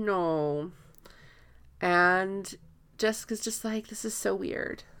 No. And Jessica's just like, this is so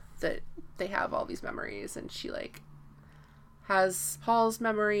weird that they have all these memories, and she, like, has Paul's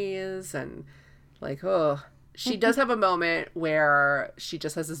memories and like, oh, she does have a moment where she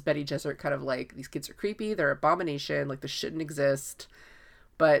just has this Betty Gesserit kind of like, these kids are creepy, they're abomination, like this shouldn't exist.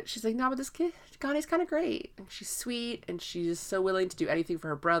 But she's like, no, but this kid, Connie's kind of great. And she's sweet and she's so willing to do anything for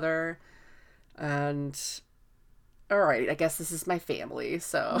her brother. And all right, I guess this is my family,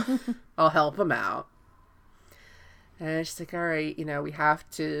 so I'll help them out. And she's like, all right, you know, we have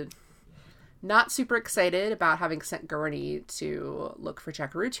to... Not super excited about having sent Gurney to look for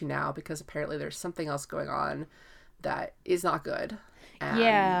Chakotay now because apparently there's something else going on that is not good. And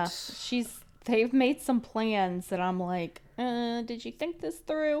yeah, they've made some plans that I'm like, did you think this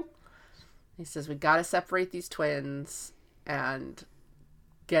through? He says, we gotta separate these twins and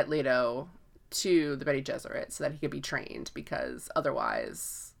get Leto to the Betty Gesserit so that he can be trained because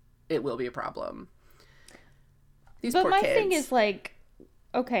otherwise it will be a problem. These poor kids. But my thing is like,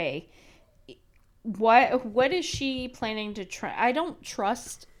 okay... What is she planning to try? I don't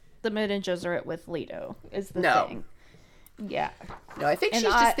trust the Bene Gesserit with Leto, is the thing. Yeah. No, I think she's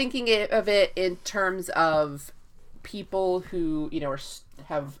just thinking of it in terms of people who, you know,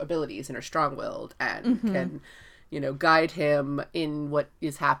 have abilities and are strong-willed and can, you know, guide him in what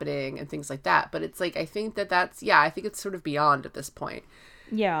is happening and things like that. But it's like, I think I think it's sort of beyond at this point.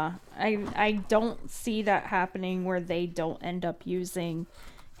 Yeah. I don't see that happening where they don't end up using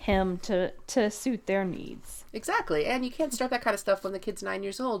him to suit their needs. Exactly. And you can't start that kind of stuff when the kid's 9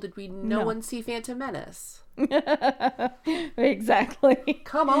 years old. Did no one see Phantom Menace? Exactly.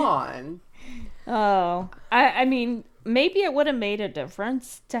 Come on. Oh. I mean, maybe it would have made a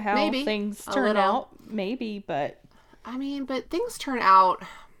difference to how things turn out. Maybe, but... I mean, but things turn out...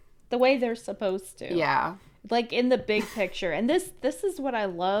 the way they're supposed to. Yeah. Like, in the big picture. And this is what I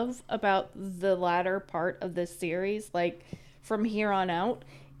love about the latter part of this series, like, from here on out,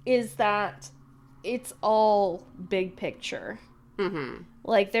 is that it's all big picture. Mm-hmm.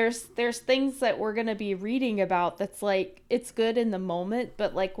 Like, there's things that we're going to be reading about that's, like, it's good in the moment,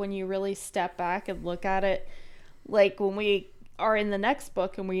 but, like, when you really step back and look at it, like, when we are in the next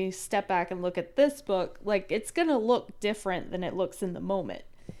book and we step back and look at this book, like, it's going to look different than it looks in the moment.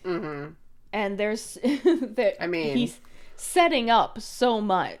 Mm-hmm. And there's... he's setting up so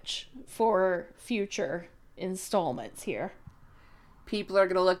much for future installments here. People are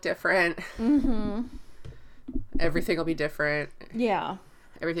going to look different. Mm-hmm. Everything will be different. Yeah.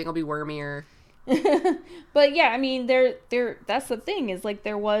 Everything will be wormier. But yeah, I mean, there that's the thing is like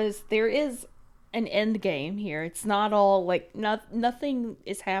there is an end game here. It's not all like nothing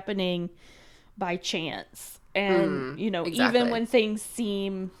is happening by chance. And you know, exactly. Even when things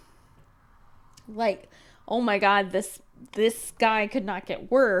seem like, oh my God, this guy could not get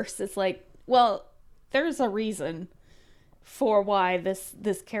worse. It's like, well, there's a reason for why this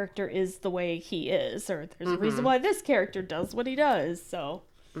character is the way he is, or there's a reason why this character does what he does, so.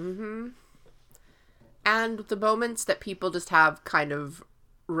 Mm-hmm. And the moments that people just have kind of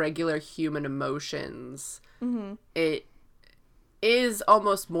regular human emotions, it is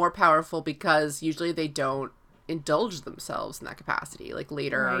almost more powerful because usually they don't indulge themselves in that capacity. Like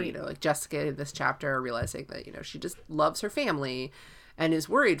later, right. You know, like Jessica in this chapter realizing that, you know, she just loves her family and is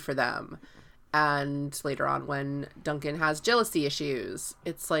worried for them. And later on when Duncan has jealousy issues,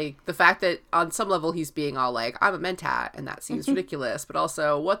 it's like the fact that on some level he's being all like, I'm a mentat, and that seems ridiculous, but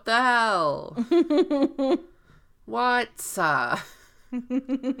also, what the hell? What?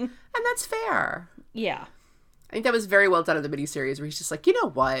 And that's fair. Yeah. I think that was very well done in the miniseries where he's just like, you know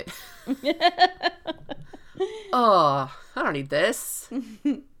what? Oh, I don't need this.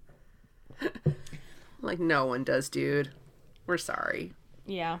 Like, no one does, dude. We're sorry.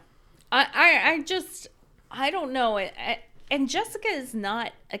 Yeah. I don't know. And Jessica is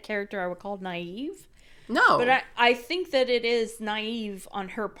not a character I would call naive. No. But I think that it is naive on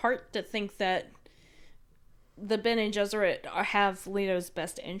her part to think that the Bene Gesserit have Leto's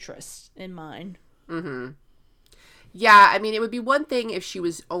best interest in mind. Mm-hmm. Yeah, I mean, it would be one thing if she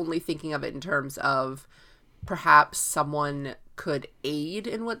was only thinking of it in terms of perhaps someone could aid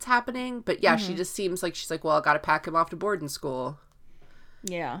in what's happening. But yeah, she just seems like she's like, well, I gotta pack him off to boarding school.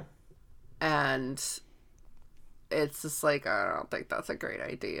 Yeah. And it's just like, I don't think that's a great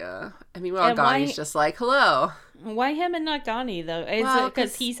idea. I mean, well, Ghani's just like, hello. Why him and not Ghani, though? Is it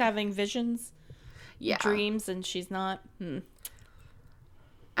because he's having visions? Yeah. Dreams and she's not? And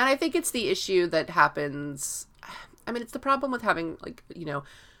I think it's the issue that happens... I mean, it's the problem with having, like, you know,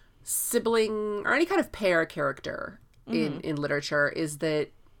 sibling or any kind of pair character in literature is that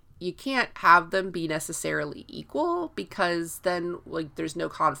you can't have them be necessarily equal because then, like, there's no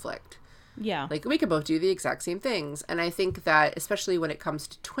conflict. Yeah. Like, we can both do the exact same things. And I think that, especially when it comes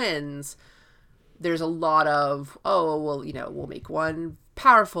to twins, there's a lot of, oh, well, you know, we'll make one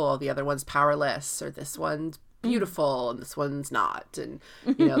powerful, the other one's powerless, or this one's beautiful and this one's not. And,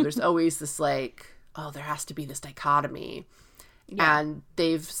 you know, there's always this like, oh, there has to be this dichotomy. Yeah. And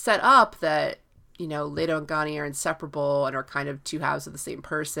they've set up that, you know, Leto and Ghani are inseparable and are kind of two halves of the same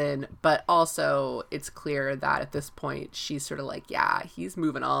person. But also it's clear that at this point she's sort of like, yeah, he's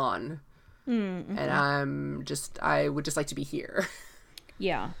moving on. Mm-hmm. And I would just like to be here.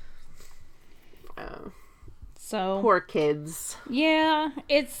 Yeah. So poor kids. Yeah,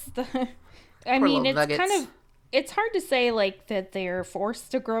 it's the. I mean, it's nuggets. Kind of. It's hard to say like that they're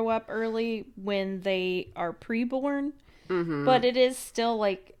forced to grow up early when they are preborn, but it is still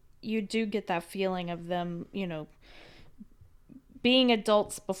like you do get that feeling of them, you know, being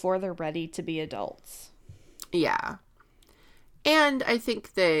adults before they're ready to be adults. Yeah, and I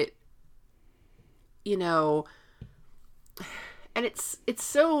think that, you know, and it's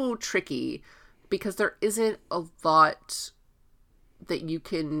so tricky. Because there isn't a lot that you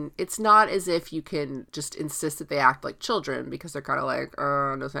can... It's not as if you can just insist that they act like children because they're kind of like,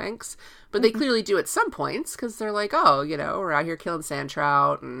 no thanks. But they clearly do at some points because they're like, oh, you know, we're out here killing sand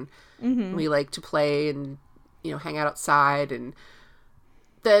trout and we like to play and, you know, hang out outside. And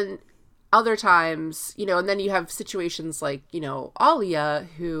then other times, you know, and then you have situations like, you know, Alia,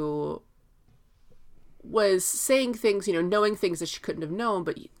 who was saying things, you know, knowing things that she couldn't have known,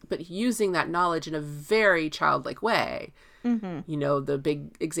 but using that knowledge in a very childlike way. You know, the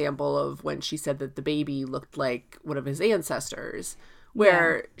big example of when she said that the baby looked like one of his ancestors,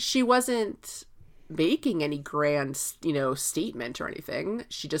 where she wasn't making any grand, you know, statement or anything.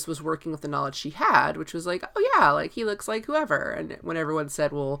 She just was working with the knowledge she had, which was like, oh yeah, like he looks like whoever. And when everyone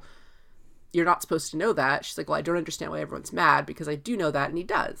said, well, you're not supposed to know that, she's like, well, I don't understand why everyone's mad because I do know that, and he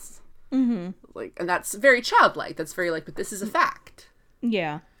does. Like, and that's very childlike. That's very like, but this is a fact.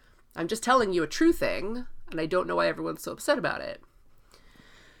 Yeah. I'm just telling you a true thing, and I don't know why everyone's so upset about it.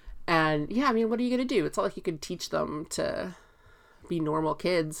 And yeah, I mean, what are you going to do? It's not like you could teach them to be normal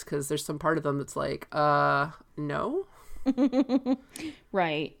kids, because there's some part of them that's like, no.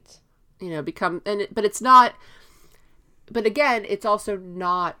 Right. You know, but it's not, but again, it's also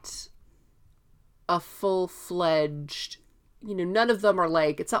not a full-fledged, you know, none of them are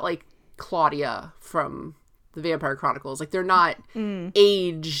like, it's not like Claudia from the Vampire Chronicles. Like, they're not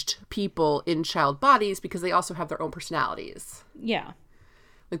aged people in child bodies because they also have their own personalities. Yeah.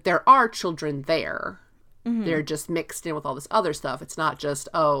 Like, there are children there. They're just mixed in with all this other stuff. It's not just,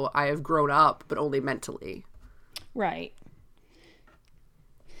 oh, I have grown up, but only mentally. Right.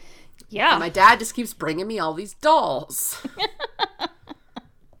 Yeah. And my dad just keeps bringing me all these dolls.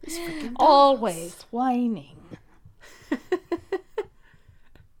 These freaking dolls. Always whining.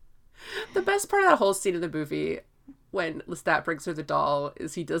 The best part of that whole scene in the movie when Lestat brings her the doll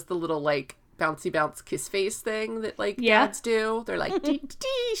is he does the little like bouncy bounce kiss face thing that like dads do. They're like, dee, dee,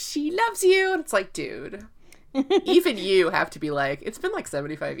 dee, she loves you. And it's like, dude, even you have to be like, it's been like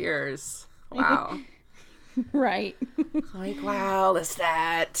 75 years. Wow. Right. Like, wow,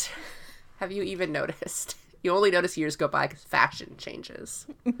 Lestat. Have you even noticed? You only notice years go by because fashion changes.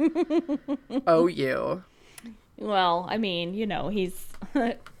 Oh, you. Well, I mean, you know, he's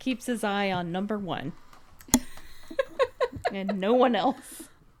keeps his eye on number one. And no one else.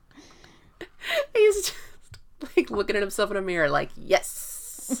 He's just like looking at himself in a mirror like,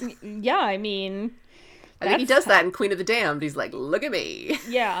 yes. Yeah, I mean, I think he does that in Queen of the Damned. He's like, look at me.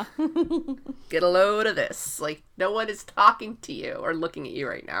 Yeah. Get a load of this. Like, no one is talking to you or looking at you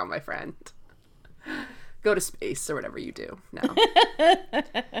right now, my friend. Go to space or whatever you do. No.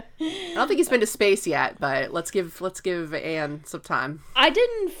 I don't think he's been to space yet, but let's give Anne some time. I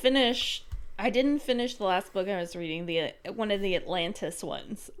didn't finish the last book I was reading, one of the Atlantis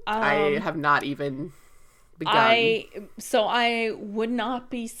ones. I have not even begun. So I would not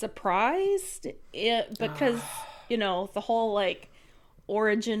be surprised because you know, the whole like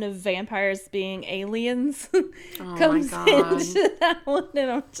origin of vampires being aliens comes into that one,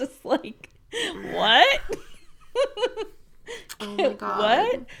 and I'm just like, what? Oh my God.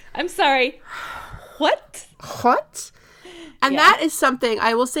 What? I'm sorry. What? And that is something,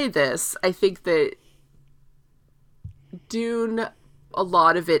 I will say this, I think that Dune, a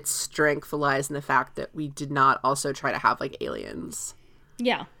lot of its strength lies in the fact that we did not also try to have like aliens.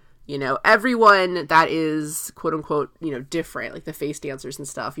 Yeah. You know, everyone that is quote unquote, you know, different, like the face dancers and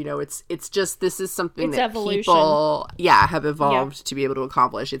stuff, you know, it's just, this is something that evolution. People, have evolved to be able to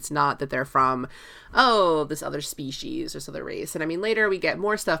accomplish. It's not that they're from, this other species or this other race. And I mean, later we get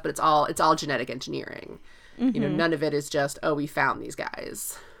more stuff, but it's all genetic engineering. You know, none of it is just, we found these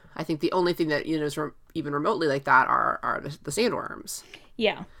guys. I think the only thing that, you know, is even remotely like that are the sandworms.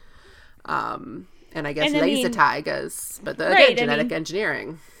 Yeah. And I guess And I mean- laser tigers, but again, Right, I genetic mean-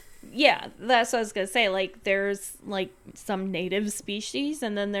 engineering. Yeah, that's what I was gonna say. Like, there's like some native species,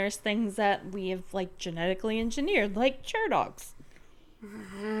 and then there's things that we have like genetically engineered, like chair dogs.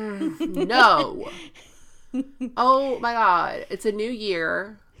 No. Oh my god. It's a new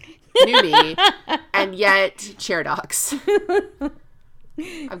year, new me, and yet chair dogs.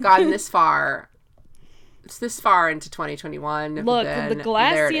 I've gotten this far. It's this far into 2021. Look, then the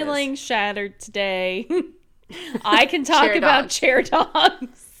glass there it is. ceiling shattered today. I can talk Chair about dogs. chair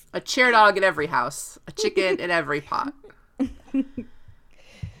dogs. A chair dog in every house. A chicken in every pot.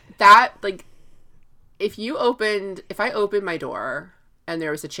 That, like, if I opened my door and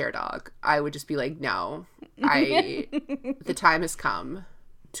there was a chair dog, I would just be like, no, the time has come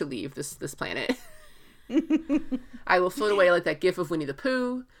to leave this planet. I will float away like that gif of Winnie the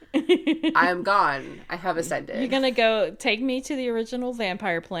Pooh. I am gone. I have ascended. You're gonna go take me to the original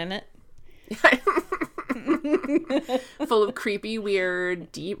vampire planet. Full of creepy,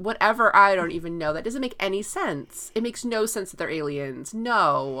 weird, deep, whatever. I don't even know. That doesn't make any sense. It makes no sense that they're aliens.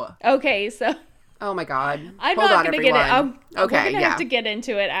 No. Okay, so Oh my god. I'm Hold not on, gonna everyone. get it. We're Okay, gonna yeah. have to get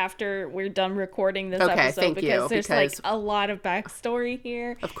into it after we're done recording this Okay, episode thank because you, there's because- like a lot of backstory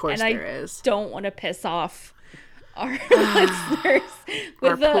here. Of course and there I is. don't want to piss off our listeners.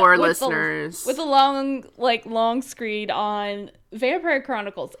 Our poor listeners. With a long screen on Vampire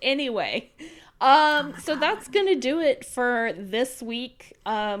Chronicles. Anyway, so that's gonna do it for this week.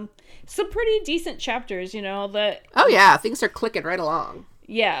 Some pretty decent chapters, you know. Oh yeah, things are clicking right along.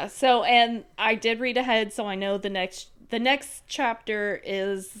 Yeah, so, and I did read ahead, so I know the next chapter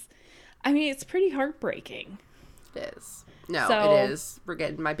is, I mean, it's pretty heartbreaking. It is. No, So- it is.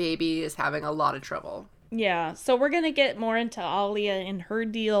 My baby is having a lot of trouble. Yeah, so we're going to get more into Alia and her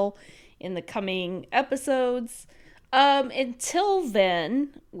deal in the coming episodes. Until then,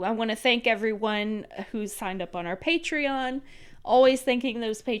 I want to thank everyone who's signed up on our Patreon. Always thanking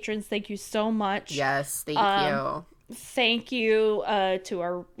those patrons. Thank you so much. Yes, thank you. Thank you to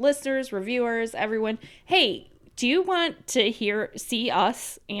our listeners, reviewers, everyone. Hey, do you want to see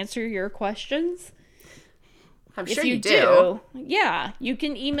us answer your questions? I'm If sure you you do. yeah, you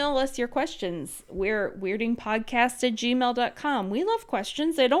can email us your questions. We're weirdingpodcast@gmail.com. We love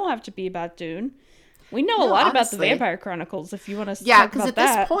questions. They don't have to be about Dune. We know a lot about the honestly. Vampire Chronicles if you want to Yeah, talk because about at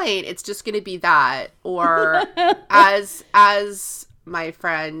that. this point, it's just going to be that, or as my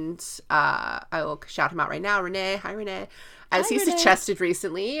friend, I will shout him out right now, Renee. Hi, Renee. As Hi, he Renee. suggested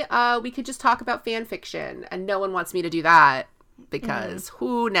recently, we could just talk about fan fiction, and no one wants me to do that because,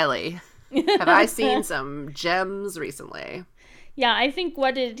 whoo, Nelly, have I seen some gems recently? Yeah, I think,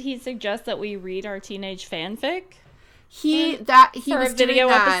 what did he suggest, that we read our teenage fanfic He for was a video doing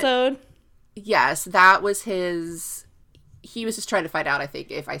that. episode? Yes, that was his. He was just trying to find out, I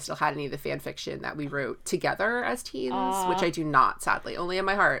think, if I still had any of the fan fiction that we wrote together as teens, which I do not, sadly, only in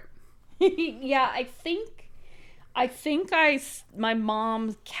my heart. Yeah, I think my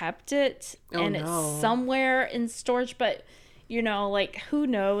mom kept it, and no. it's somewhere in storage, but you know, like, who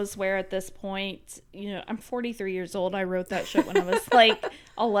knows where at this point. You know, I'm 43 years old. I wrote that shit when I was like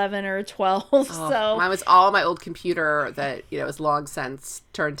 11 or 12. So Mine was all my old computer that, is long since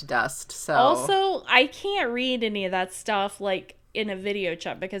turned to dust. So also, I can't read any of that stuff like in a video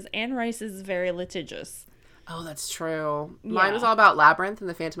chat because Anne Rice is very litigious. Oh, that's true. Mine Yeah. was all about Labyrinth and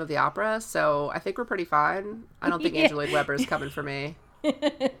the Phantom of the Opera, so I think we're pretty fine. I don't think Yeah. Andrew Lloyd Webber is coming for me.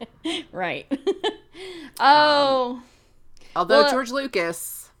 Right. Oh. Although Well, George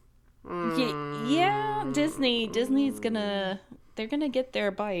Lucas. Yeah, Disney's they're gonna get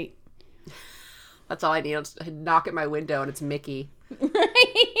their bite. That's all I need. I'll just knock at my window and it's Mickey. Open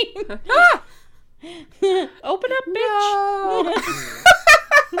up, bitch. No.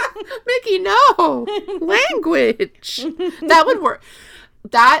 Mickey, no. Language. That would work.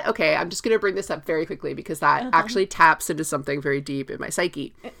 Okay, I'm just going to bring this up very quickly because that actually taps into something very deep in my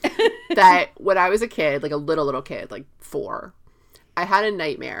psyche. That when I was a kid, like a little kid, like 4, I had a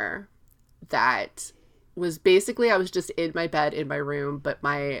nightmare that was basically, I was just in my bed in my room, but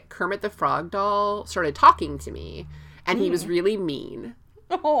my Kermit the Frog doll started talking to me and he was really mean.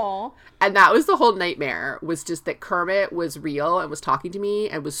 Aw. And that was the whole nightmare, was just that Kermit was real and was talking to me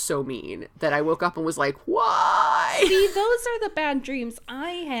and was so mean that I woke up and was like, why? See, those are the bad dreams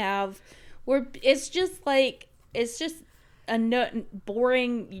I have, where it's just a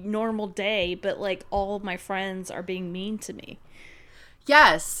boring normal day, but like all of my friends are being mean to me.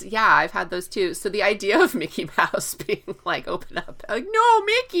 Yes, yeah, I've had those too. So the idea of Mickey Mouse being like, open up, like, no,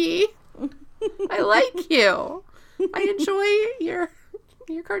 Mickey, I like you. I enjoy your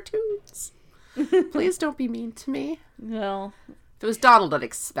cartoons. Please don't be mean to me. Well, If it was Donald, I'd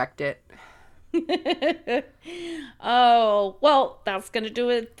expect it. Oh, well, that's going to do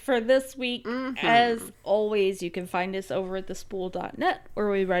it for this week. As always, you can find us over at thespool.net,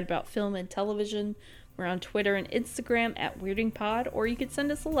 where we write about film and television. We're on Twitter and Instagram at WeirdingPod, or you could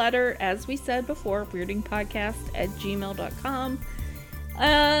send us a letter, as we said before, weirdingpodcast@gmail.com.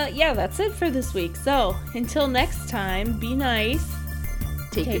 Yeah, that's it for this week. So, until next time, be nice.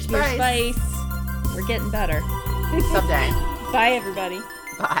 Take your spice. We're getting better. Someday. Bye, everybody.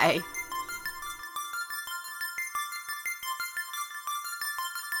 Bye.